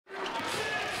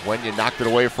Wenyon knocked it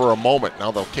away for a moment.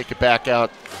 Now they'll kick it back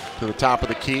out to the top of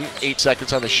the key. 8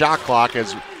 seconds on the shot clock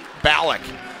as Ballock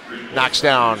knocks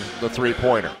down the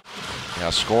three-pointer. Now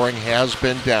scoring has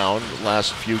been down the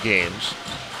last few games.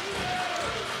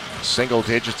 Single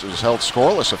digits was held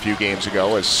scoreless a few games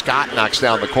ago as Scott knocks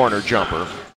down the corner jumper.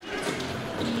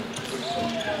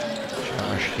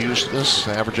 Josh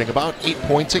Houston averaging about 8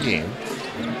 points a game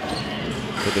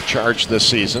for the Charge this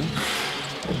season.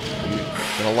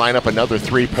 Going to line up another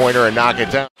three-pointer and knock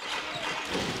it down.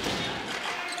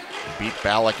 Beat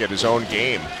Ballock at his own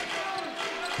game.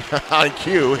 On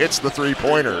cue, hits the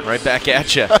three-pointer. Right back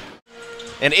at you.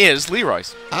 And is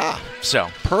Leroy's. So.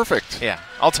 Perfect. Yeah,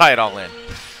 I'll tie it all in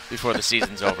before the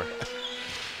season's over.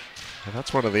 And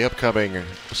that's one of the upcoming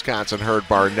Wisconsin Herd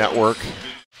Bar Network.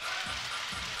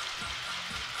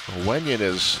 Wenyon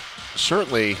is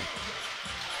certainly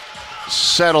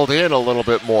settled in a little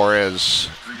bit more as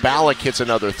Ballock hits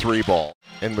another three ball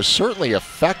and was certainly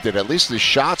affected. At least his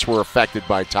shots were affected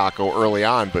by Taco early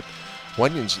on, but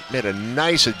Wenyon's made a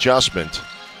nice adjustment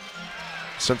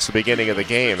since the beginning of the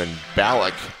game, and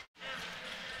Ballock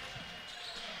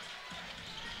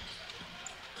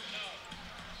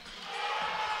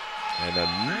and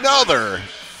another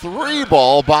three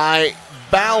ball by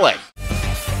Ballock.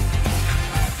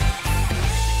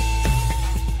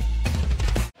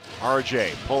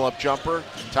 RJ, pull-up jumper,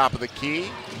 top of the key,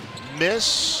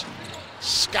 miss.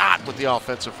 Scott with the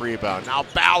offensive rebound. Now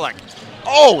Ballock.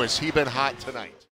 Oh, has he been hot tonight?